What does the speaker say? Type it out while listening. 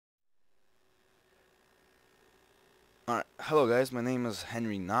Alright, hello guys, my name is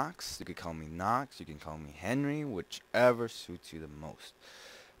Henry Knox. You can call me Knox, you can call me Henry, whichever suits you the most.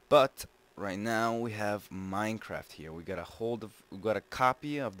 But right now we have Minecraft here. We got a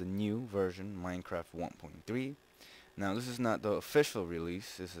copy of the new version, Minecraft 1.3. Now this is not the official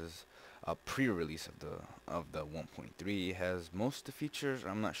release, this is a pre-release of the 1.3. It has most of the features.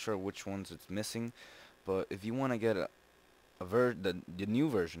 I'm not sure which ones it's missing, but if you want to get the new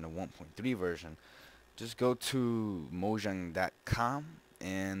version, the 1.3 version, just go to mojang.com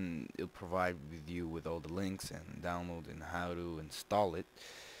and it'll provide with you with all the links and download and how to install it.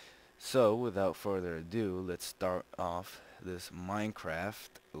 So without further ado, let's start off this Minecraft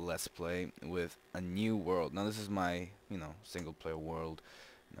Let's Play with a new world. Now this is my, single player world.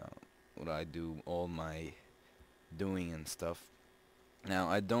 What I do all my doing and stuff. Now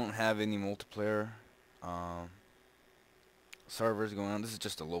I don't have any multiplayer um, servers going on. This is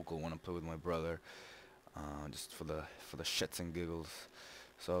just a local one I play with my brother. Just for the shits and giggles.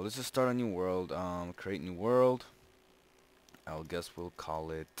 So let's just start a new world. Create new world. I guess we'll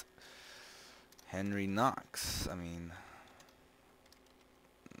call it Henry Knox. I mean,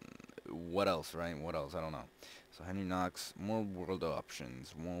 what else, right? What else? I don't know. So Henry Knox. More world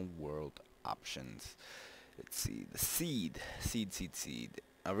options. More world options. Let's see. The seed.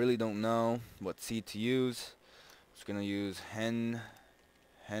 I really don't know what seed to use. I'm just gonna use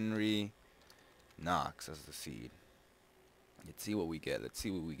Henry Knox as the seed. Let's see what we get.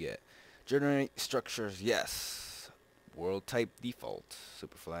 Generate structures, yes. World type default.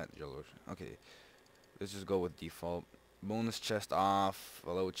 Super flat. Okay. Let's just go with default. Bonus chest off.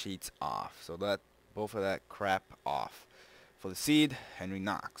 Below cheats off. So that both of that crap off. For the seed, Henry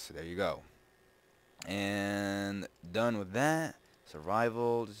Knox. There you go. And done with that.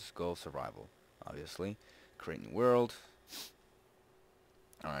 Survival. Just go survival. Obviously. Create new world.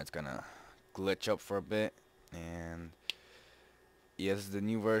 Alright, it's gonna glitch up for a bit. And yes, the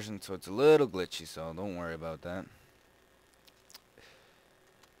new version, so it's a little glitchy, so don't worry about that.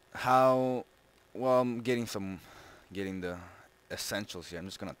 How, well, I'm getting the essentials here. I'm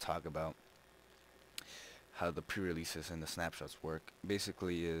just gonna talk about how the pre-releases and the snapshots work.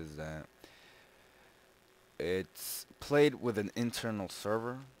 Basically is that it's played with an internal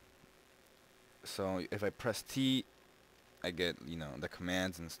server. So if I press T, I get, the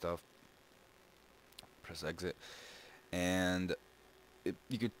commands and stuff. Press exit. And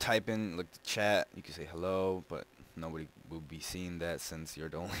you could type in like the chat, you could say hello, but nobody will be seeing that since you're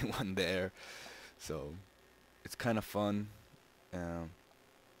the only one there. So it's kind of fun. Um,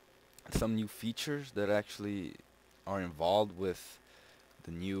 some new features that actually are involved with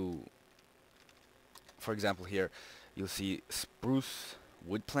the new, for example here, you'll see spruce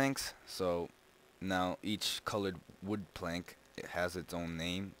wood planks. So now each colored wood plank, it has its own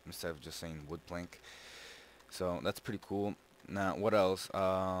name instead of just saying wood plank. So that's pretty cool. Now, what else?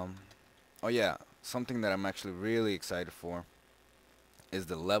 Oh yeah, something that I'm actually really excited for is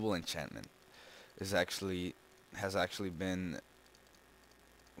the level enchantment. Is actually has actually been,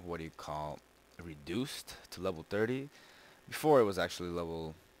 what do you call, reduced to level 30. Before it was actually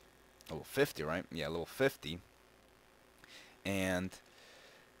level 50, right? Yeah, level 50. And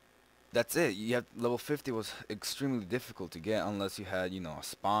that's it. You have level 50 was extremely difficult to get unless you had, a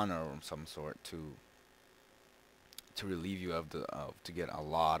spawner or some sort to relieve you of to get a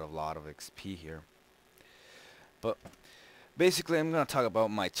lot of XP here. But basically, I'm gonna talk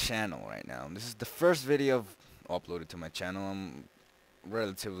about my channel right now. This is the first video I've uploaded to my channel.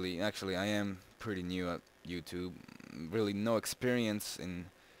 Actually, I am pretty new at YouTube. Really, no experience in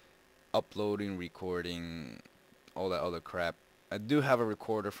uploading, recording, all that other crap. I do have a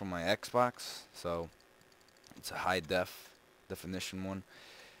recorder for my Xbox, so it's a definition one,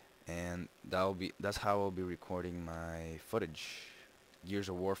 and that's how I'll be recording my footage, Gears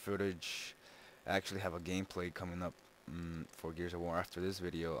of War footage. I actually have a gameplay coming up for Gears of War. After this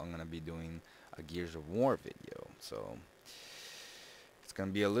video, I'm gonna be doing a Gears of War video, so it's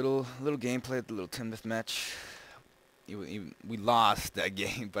gonna be a little gameplay, a little team deathmatch. We lost that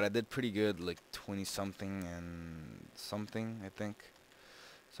game, but I did pretty good, like 20 something and something, I think.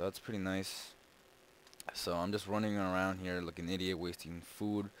 So that's pretty nice. So I'm just running around here like an idiot, wasting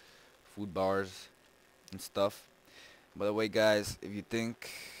food bars and stuff. By the way, guys, if you think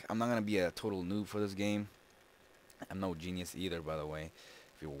I'm not gonna be a total noob for this game, I'm no genius either, by the way,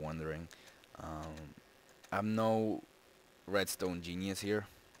 if you're wondering. I'm no redstone genius here,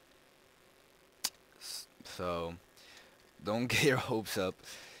 so don't get your hopes up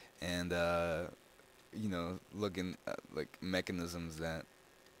and looking at like mechanisms that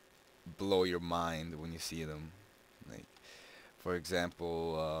blow your mind when you see them. Like, for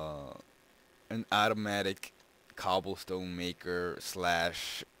example, an automatic cobblestone maker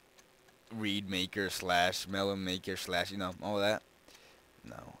slash reed maker slash melon maker slash, you know, all that.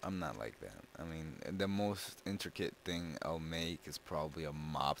 No, I'm not like that. I mean, the most intricate thing I'll make is probably a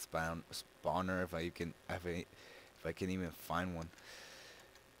mob spawner if I can even find one.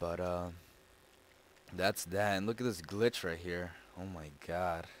 But that's that. And look at this glitch right here. Oh my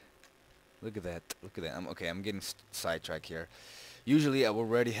god. Look at that. Look at that. I'm getting sidetracked here. Usually I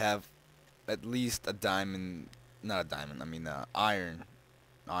already have at least a diamond, not a diamond, I mean iron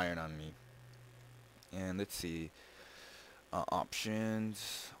on me. And let's see.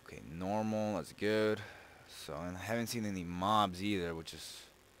 Options. Okay, normal. That's good. So, and I haven't seen any mobs either, which is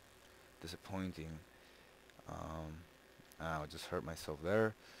disappointing. I just hurt myself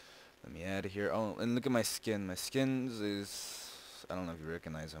there. Let me add it here. Oh, and look at my skin. My skins is, I don't know if you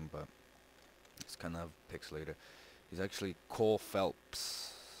recognize him, but it's kind of pixelated. He's actually Cole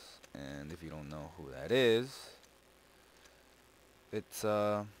Phelps. And if you don't know who that is, it's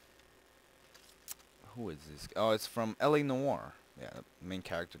who is this? Oh, it's from L.A. Noire. Yeah, the main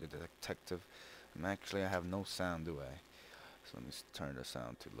character, the detective. I have no sound, do I? So let me turn the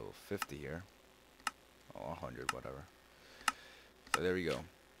sound to level 50 here. Or 100, whatever. So there we go.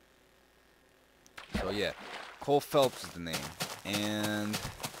 So yeah, Cole Phelps is the name. And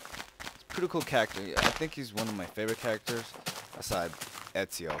it's a pretty cool character. I think he's one of my favorite characters, aside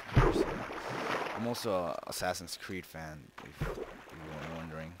Ezio, of course. I'm also a Assassin's Creed fan, if you were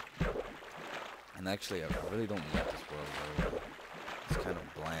wondering. And actually, I really don't like this world very well. It's kind of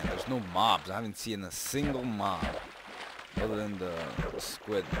bland. There's no mobs. I haven't seen a single mob other than the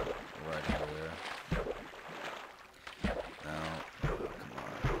squid right over there. Now, come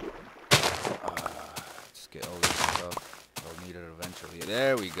on. Just get all this stuff. I'll need it eventually.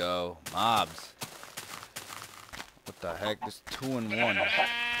 There we go. Mobs. What the heck? There's 2 in 1. Alright,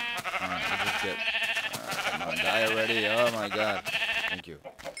 so just get... come on, die already. Oh my god. Thank you.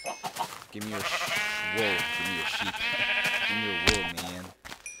 Give me your wool. Give me your sheep. Give me your wool, man.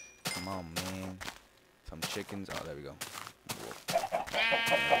 Come on, man. Some chickens. Oh, there we go. Wolf.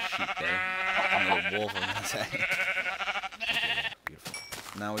 Sheep there. Another wolf on the side. Okay, beautiful.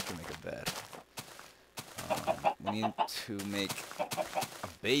 Now we can make a bed. We need to make a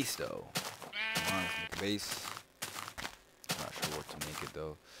base, though. Come on, let's make a base. I'm not sure where to make it,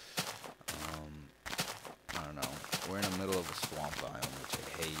 though. I don't know. We're in the middle of a swamp biome, which I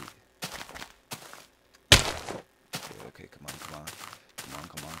hate. Okay, come on.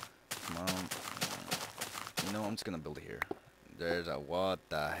 You know, I'm just gonna build it here. There's a, what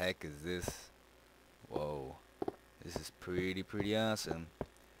the heck is this? Whoa. This is pretty awesome.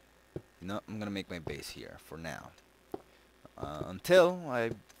 You know, I'm gonna make my base here for now. Until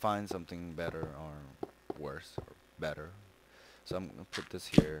I find something better or worse or better. So I'm gonna put this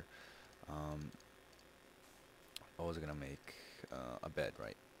here. What was I gonna make? A bed,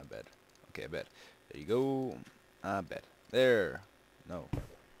 right? A bed. Okay, a bed. There you go. A bed. There. No.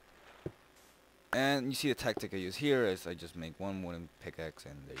 And you see the tactic I use here is I just make one wooden pickaxe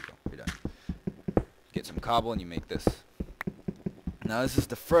and there you go. You're done. Get some cobble and you make this. Now this is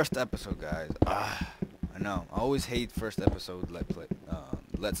the first episode, guys. I know. I always hate first episode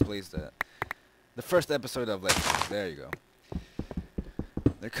Let's Plays. The first episode of Let's Plays. There you go.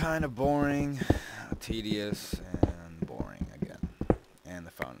 They're kind of boring, tedious, and boring again. And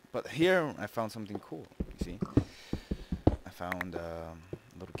but here I found something cool. You see? I found a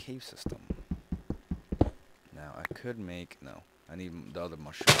little cave system. Now I could make, no, I need the other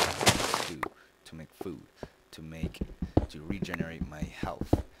mushroom to make food, to regenerate my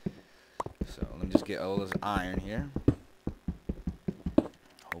health. So let me just get all this iron here.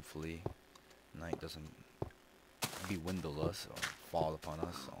 Hopefully night doesn't bewindle us or fall upon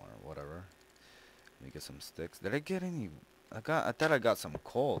us or whatever. Let me get some sticks. Did I get any? I thought I got some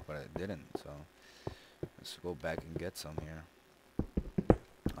coal, but I didn't. So let's go back and get some here.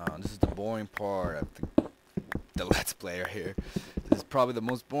 This is the boring part of the Let's Player here. This is probably the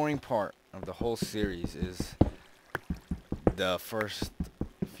most boring part of the whole series, is the first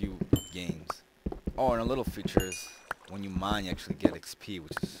few games. Oh, and a little feature is when you mine, you actually get XP,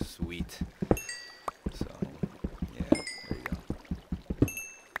 which is sweet. So, yeah, there you go.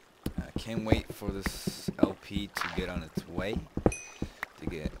 I can't wait for this LP to get on its way, to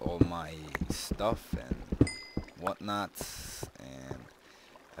get all my stuff and whatnots. And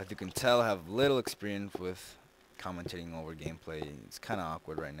as you can tell, I have little experience with commentating over gameplay. It's kind of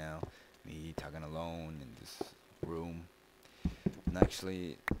awkward right now, me talking alone in this room. And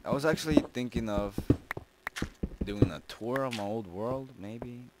actually, I was actually thinking of doing a tour of my old world,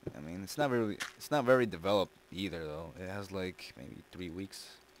 maybe. I mean, it's not very developed either, though. It has like maybe 3 weeks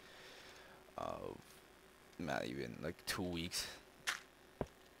of not even like 2 weeks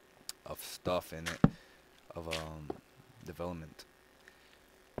of stuff in it, of development.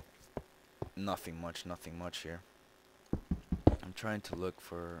 Nothing much here. I'm trying to look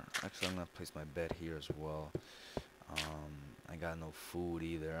for, actually I'm gonna place my bed here as well. I got no food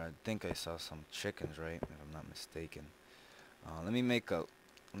either. I think I saw some chickens, right? If I'm not mistaken. Let me make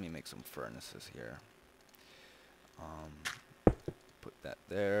some furnaces here. Put that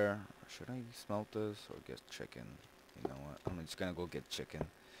there. Should I smelt this or get chicken? You know what? I'm just gonna go get chicken.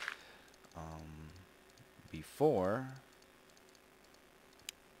 Before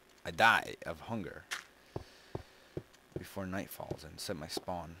I die of hunger. Before night falls and set my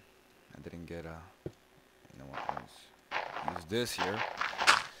spawn. I didn't get you know what? Use this here.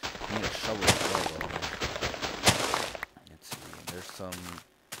 I need a shovel as well, though. Let's see. There's some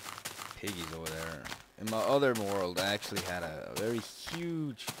piggies over there. In my other world, I actually had a very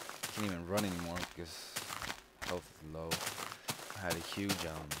huge. Can't even run anymore because health is low. I had a huge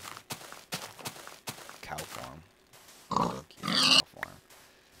cow farm. Cow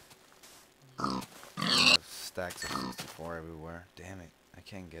farm. Stacks of 64 everywhere. Damn it! I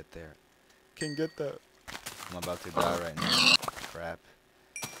can't get there. Can't get that. I'm about to die right now. Crap.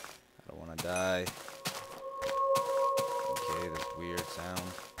 I don't want to die. Okay, this weird sound.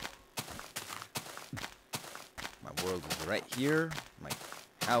 My world is right here. My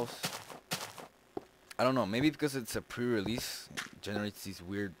house. I don't know. Maybe because it's a pre-release, it generates these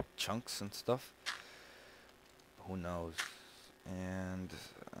weird chunks and stuff. Who knows? And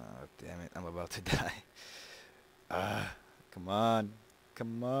damn it, I'm about to die. Come on.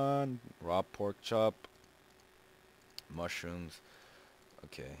 Come on. Raw pork chop. Mushrooms.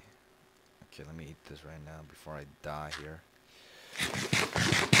 Okay. Okay, let me eat this right now before I die here.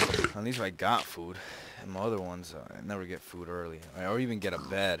 At least I got food. And my other ones, I never get food early. Or even get a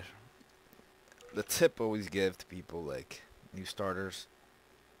bed. The tip I always give to people, like, new starters,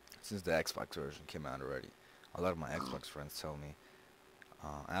 since the Xbox version came out already. A lot of my Xbox friends tell me,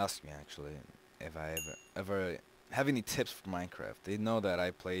 ask me actually, if I ever have any tips for Minecraft. They know that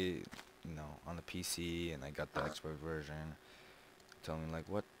I play, you know, on the PC and I got the Xbox version. Tell me like,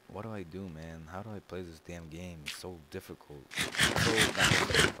 what do I do, man? How do I play this damn game? It's so difficult. It's so not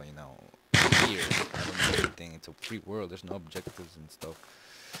difficult, you know, weird. I don't know anything. It's a free world. There's no objectives and stuff.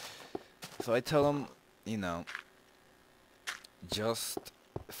 So I tell them, you know, just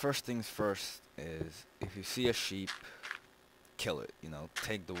first things first is if you see a sheep, kill it. You know,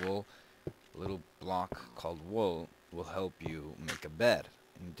 take the wool. A little block called wool will help you make a bed.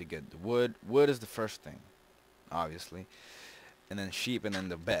 You need to get the wood. Wood is the first thing, obviously, and then sheep, and then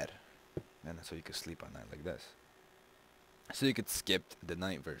the bed, and so you could sleep at night like this. So you could skip the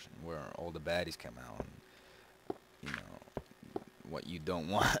night version where all the baddies come out, and, you know, what you don't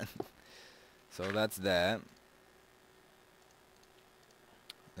want. So that's that.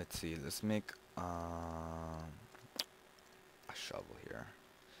 Let's see. Let's make a shovel here.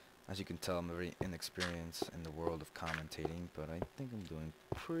 As you can tell, I'm very inexperienced in the world of commentating, but I think I'm doing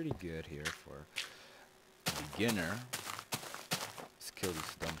pretty good here for a beginner. Let's kill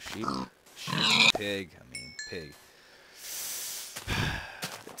these dumb sheep. Pig. Pig.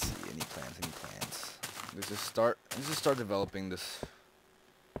 Let's see. Any plans? Let's just start developing this.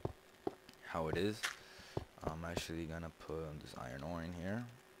 How it is. I'm actually gonna put this iron ore in here.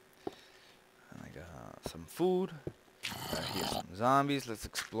 And I got some food. Here's some zombies. Let's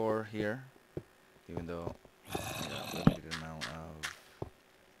explore here. Even though I got a limited amount of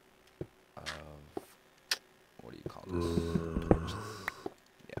what do you call this? Torches.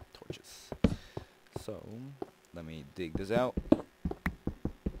 Yeah, torches. So let me dig this out.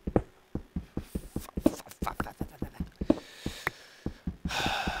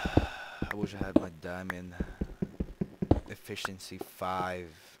 I wish I had my diamond efficiency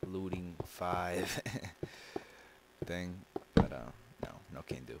 5, looting 5 thing, but no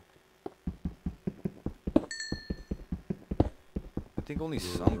can do. I think only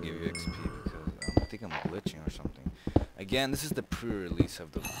some give you XP because I think I'm glitching or something. Again, this is the pre-release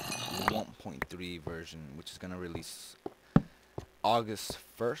of the 1.3 version, which is gonna release August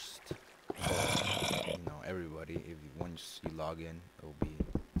 1st. You know, everybody, if once you log in, it will be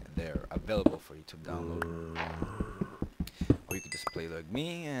there available for you to download. Or you could just play like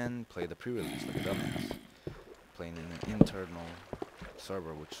me and play the pre-release like a dumbass. Playing in an internal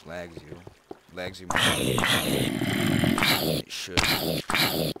server which lags you more than it should.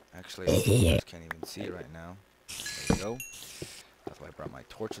 Actually, I just can't even see it right now. There we go. That's why I brought my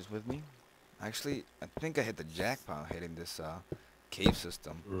torches with me. Actually, I think I hit the jackpot hitting this cave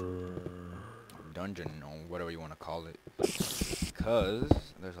system, or dungeon, or whatever you want to call it, because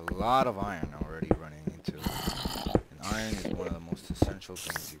there's a lot of iron already running too. And iron is one of the most essential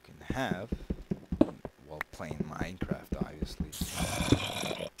things you can have while playing Minecraft, obviously.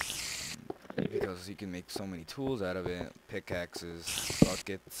 Because you can make so many tools out of it. Pickaxes,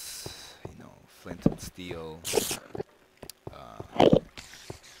 buckets, you know, flint and steel.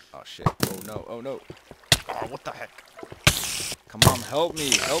 Oh shit, oh no, oh no. Oh, what the heck? Come on, help me,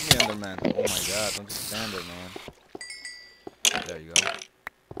 Enderman. Oh my god, don't just stand there, man. There you go.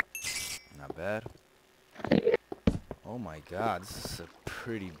 Not bad. Oh my god, this is a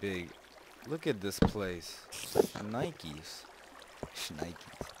pretty big... Look at this place. Nikes. Schnikes.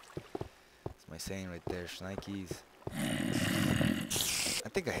 That's my saying right there, Schnikes. I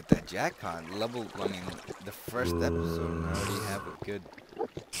think I hit that jackpot level. I mean, the first episode, I already have a good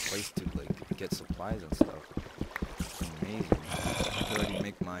place to like get supplies and stuff. It's amazing. I could already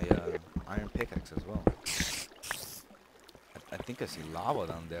make my iron pickaxe as well. I think I see lava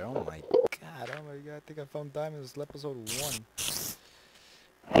down there. Oh my god, oh my god. I think I found diamonds. Episode 1.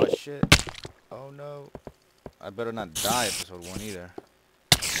 Oh shit. Oh no. I better not die episode 1 either.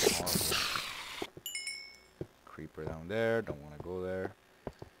 Horrible. Creeper down there. Don't want to go there.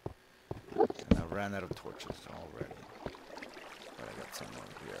 And I ran out of torches already. But I got some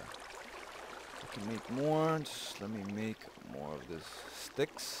over here. I can make more. Just let me make more of this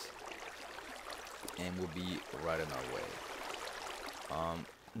sticks. And we'll be right on our way.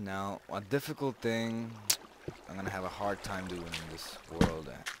 Now, a difficult thing I'm gonna have a hard time doing in this world.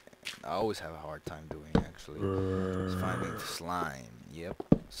 I always have a hard time doing, actually. Is finding slime. Yep,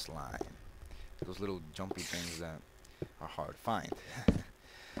 slime. Those little jumpy things that are hard to find.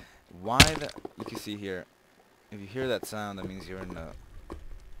 Why the... You can see here, if you hear that sound, that means you're in a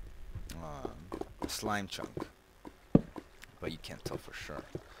slime chunk. But you can't tell for sure.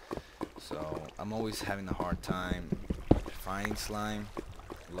 So, I'm always having a hard time finding slime.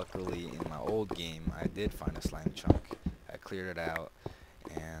 Luckily, in my old game, I did find a slime chunk. I cleared it out,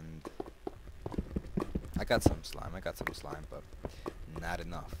 and I got some slime, but not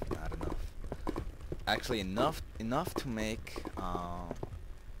enough, Actually, enough to make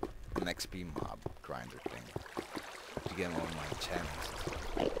an XP mob grinder thing to get all my enchantments.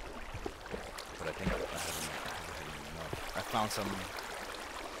 But I think I haven't enough. I found some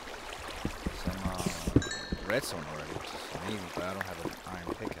redstone already, which is amazing, but I don't have an iron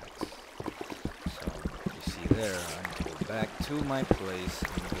pickaxe. So, you see there, I need to go back to my place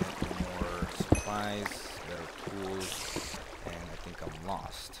and get more supplies, better tools, and I think I'm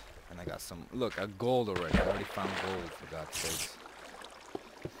lost. And I got some, look, I gold already. I already found gold, for God's sakes.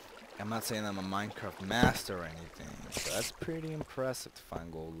 I'm not saying I'm a Minecraft master or anything, but that's pretty impressive to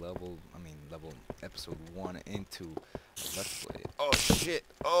find gold level episode 1 into Let's Play. Oh shit!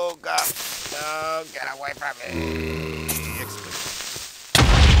 Oh god! Oh, get away from me!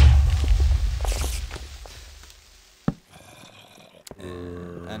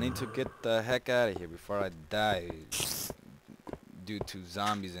 I need to get the heck out of here before I die due to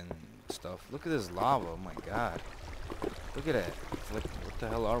zombies and stuff. Look at this lava! Oh my god! Look at it! It's like, what the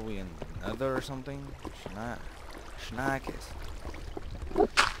hell are we in? Nether or something? Schnackes.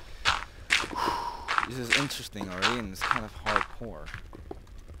 This is interesting already, and it's kind of hardcore.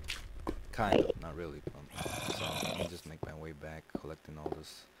 Kind of, not really. So let me just make my way back, collecting all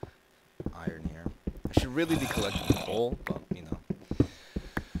this iron here. I should really be collecting coal, but you know,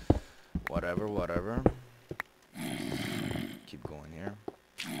 whatever. Keep going here.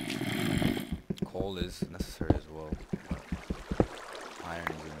 Coal is necessary as well, but iron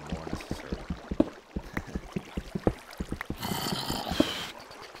is even more necessary.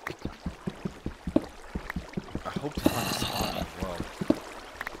 I hope to find a slime as well.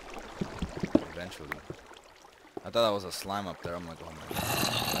 Eventually. I thought that was a slime up there. I'm like, oh my god,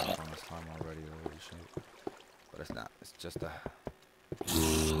 I found a slime already. Holy shit. But it's not. It's just a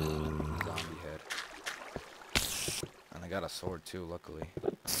zombie head. And I got a sword too, luckily.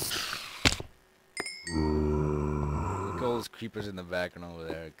 Look at all those creepers in the background over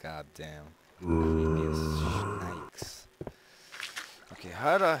there. God damn. Creepy as snakes. Okay,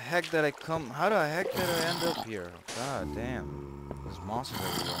 how the heck did I end up here? God damn. There's monsters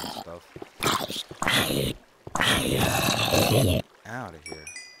everywhere and stuff. Out of here.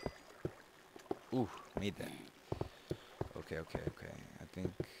 Ooh, made that. Okay. I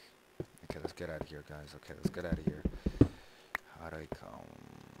think... Okay, let's get out of here, guys. Okay, let's get out of here. How do I come?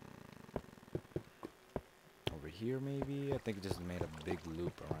 Over here, maybe? I think it just made a big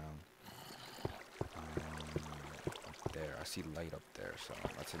loop around. Up there. I see light up there, so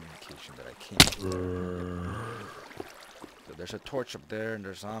that's an indication that I came there. So there's a torch up there, and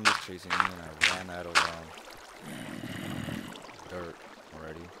there's zombies chasing me, and I ran out of dirt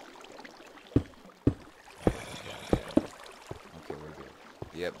already.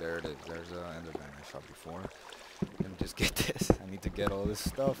 Yep, there it is. There's the ender dragon I saw before. Let me just get this. I need to get all this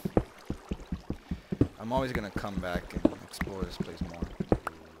stuff. I'm always gonna come back and explore this place more.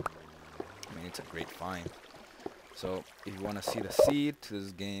 I mean, it's a great find. So, if you want to see the seed to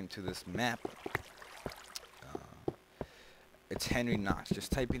this game, to this map, it's Henry Knox.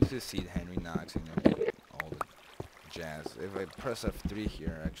 Just type into the seed Henry Knox and you'll get all the jazz. If I press F3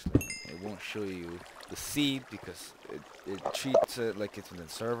 here, actually, it won't show you the seed because it treats it like it's in the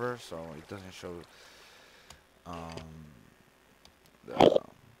server, so it doesn't show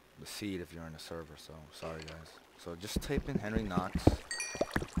the seed if you're in a server. So sorry guys. So just type in Henry Knox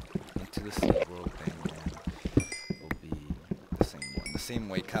into the seed world thing, and it'll be the same one, the same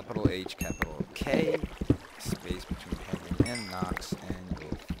way. Capital H, capital K, space between Henry and Knox, and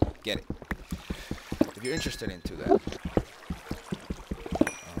you'll get it if you're interested into that.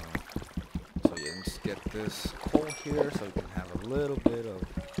 So yeah, let's get this coal here so we can have a little bit of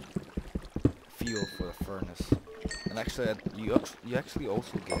feel for the furnace. And actually, you actually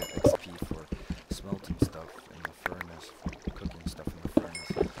also get XP for smelting stuff in the furnace, for cooking stuff in the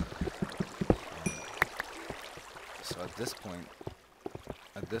furnace. So at this point,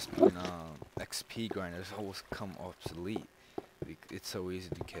 XP grinders always come obsolete. It's so easy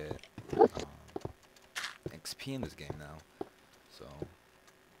to get XP in this game now. So,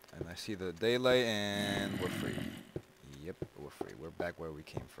 and I see the daylight, and we're free. Yep, we're free. We're back where we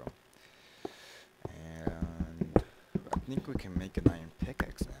came from. And I think we can make an iron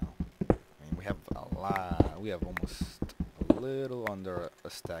pickaxe now. I mean, we have a lot. We have almost a little under a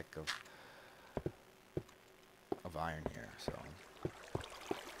stack of iron here. So,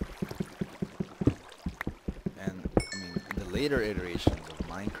 and I mean, the later iterations of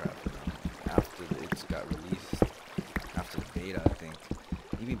Minecraft, after it's got released, after the beta, I think,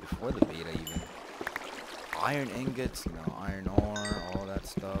 even before the beta, even iron ingots, iron ore, all that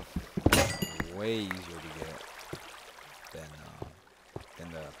stuff, way easier to get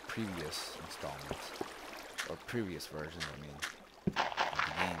than the previous installments or previous versions. I mean, of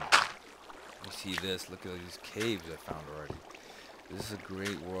the game. You see this? Look at these caves I found already. This is a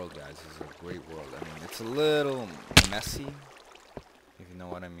great world, guys. This is a great world. I mean, it's a little messy, if you know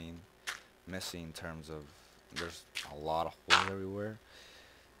what I mean. Messy in terms of there's a lot of holes everywhere,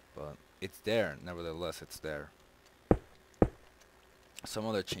 but it's there. Nevertheless, it's there. Some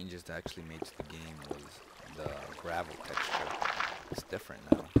other changes that actually made to the game was the gravel texture. It's different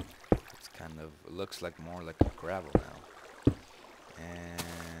now. It's kind of, it looks like more like a gravel now.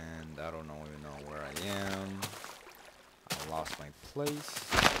 And I don't even know where I am. I lost my place.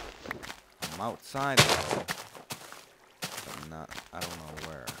 I'm outside though. But I don't know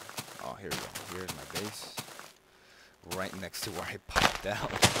where. Oh, here we go. Here's my base. Right next to where I popped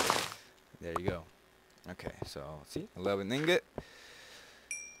out. There you go. Okay, so see, 11 ingot.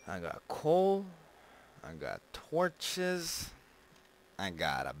 I got coal. I got torches. I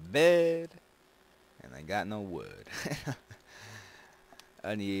got a bed. And I got no wood.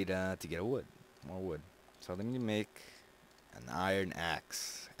 I need to get a wood. More wood. So let me make an iron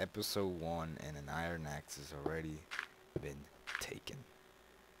axe. Episode 1 and an iron axe has already been taken.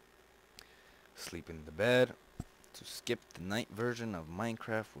 Sleep in the bed. To skip the night version of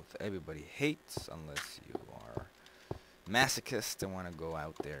Minecraft, which everybody hates unless you are masochist and want to go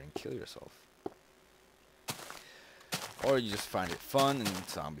out there and kill yourself, or you just find it fun and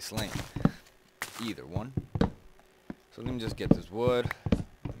zombie slaying. Either one. So let me just get this wood.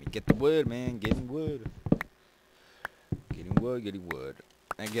 Let me get the wood, man. Getting wood. Getting wood.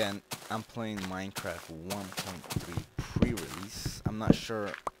 Again, I'm playing Minecraft 1.3 pre-release. I'm not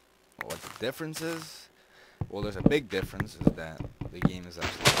sure what the difference is. Well, there's a big difference, is that the game is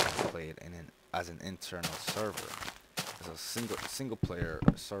actually played as an internal server, as a single player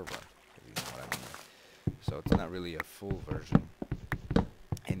server, if you know what I mean. So it's not really a full version.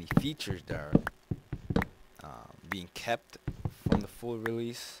 Any features that are being kept from the full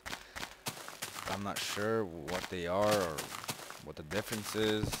release, I'm not sure what they are or what the difference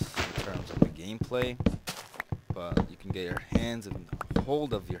is in terms of the gameplay, but you can get your hands and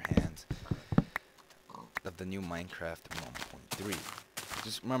hold of your hands of the new Minecraft 1.3.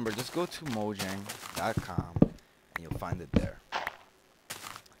 Just remember, just go to mojang.com and you'll find it there.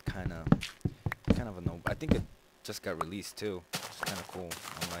 Kind of a no. I think it just got released too. It's kind of cool.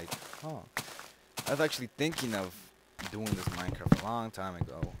 I'm like, oh, I was actually thinking of doing this Minecraft a long time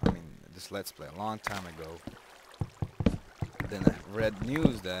ago. I mean, this Let's Play a long time ago. Then I read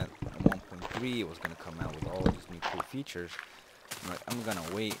news that 1.3 was gonna come out with all these new cool features. I'm gonna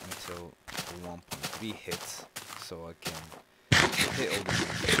wait until the 1.3 hits so I can hit all the new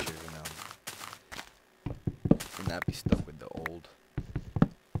features, and not be stuck with the old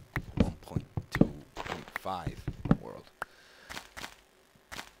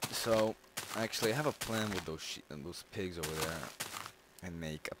So, actually, I have a plan with those pigs over there, and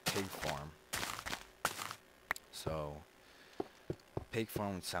make a pig farm. So, pig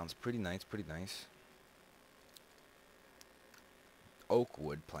farm sounds pretty nice, pretty nice. Oak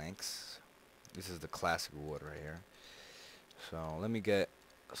wood planks. This is the classic wood right here. So, let me get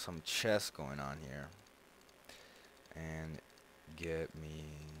some chests going on here, and get me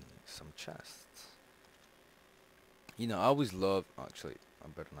some chests. You know, I always love, actually, I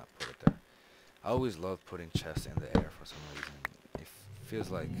better not put it there. I always love putting chests in the air for some reason. It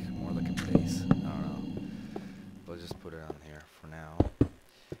feels like more like a base. I don't know. But just put it on here for now.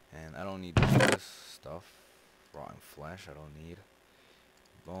 And I don't need this stuff. Rotten flesh, I don't need.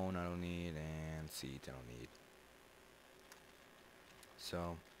 Bone, I don't need. And seeds, I don't need.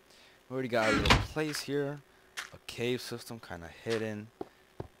 So, we already got a little place here. A cave system, kind of hidden.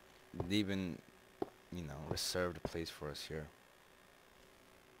 They even, you know, reserved a place for us here.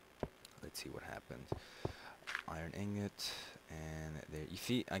 Let's see what happens. Iron ingot, and there you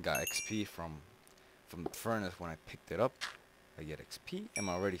see I got XP from the furnace. When I picked it up, I get XP. I'm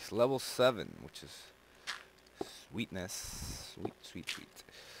already level 7, which is sweetness. Sweet.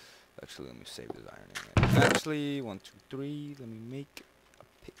 Actually, let me save this iron ingot. Actually, 1, 2, 3. Let me make a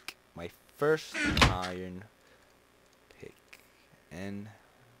pick. My first iron pick in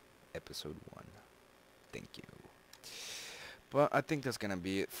episode 1. Thank you. But I think that's gonna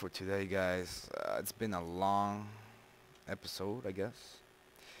be it for today, guys. It's been a long episode, I guess.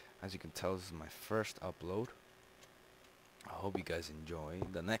 As you can tell, this is my first upload. I hope you guys enjoy.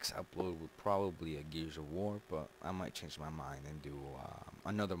 The next upload will probably be a Gears of War, but I might change my mind and do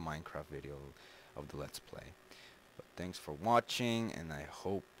another Minecraft video of the Let's Play. But thanks for watching, and I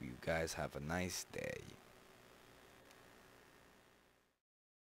hope you guys have a nice day.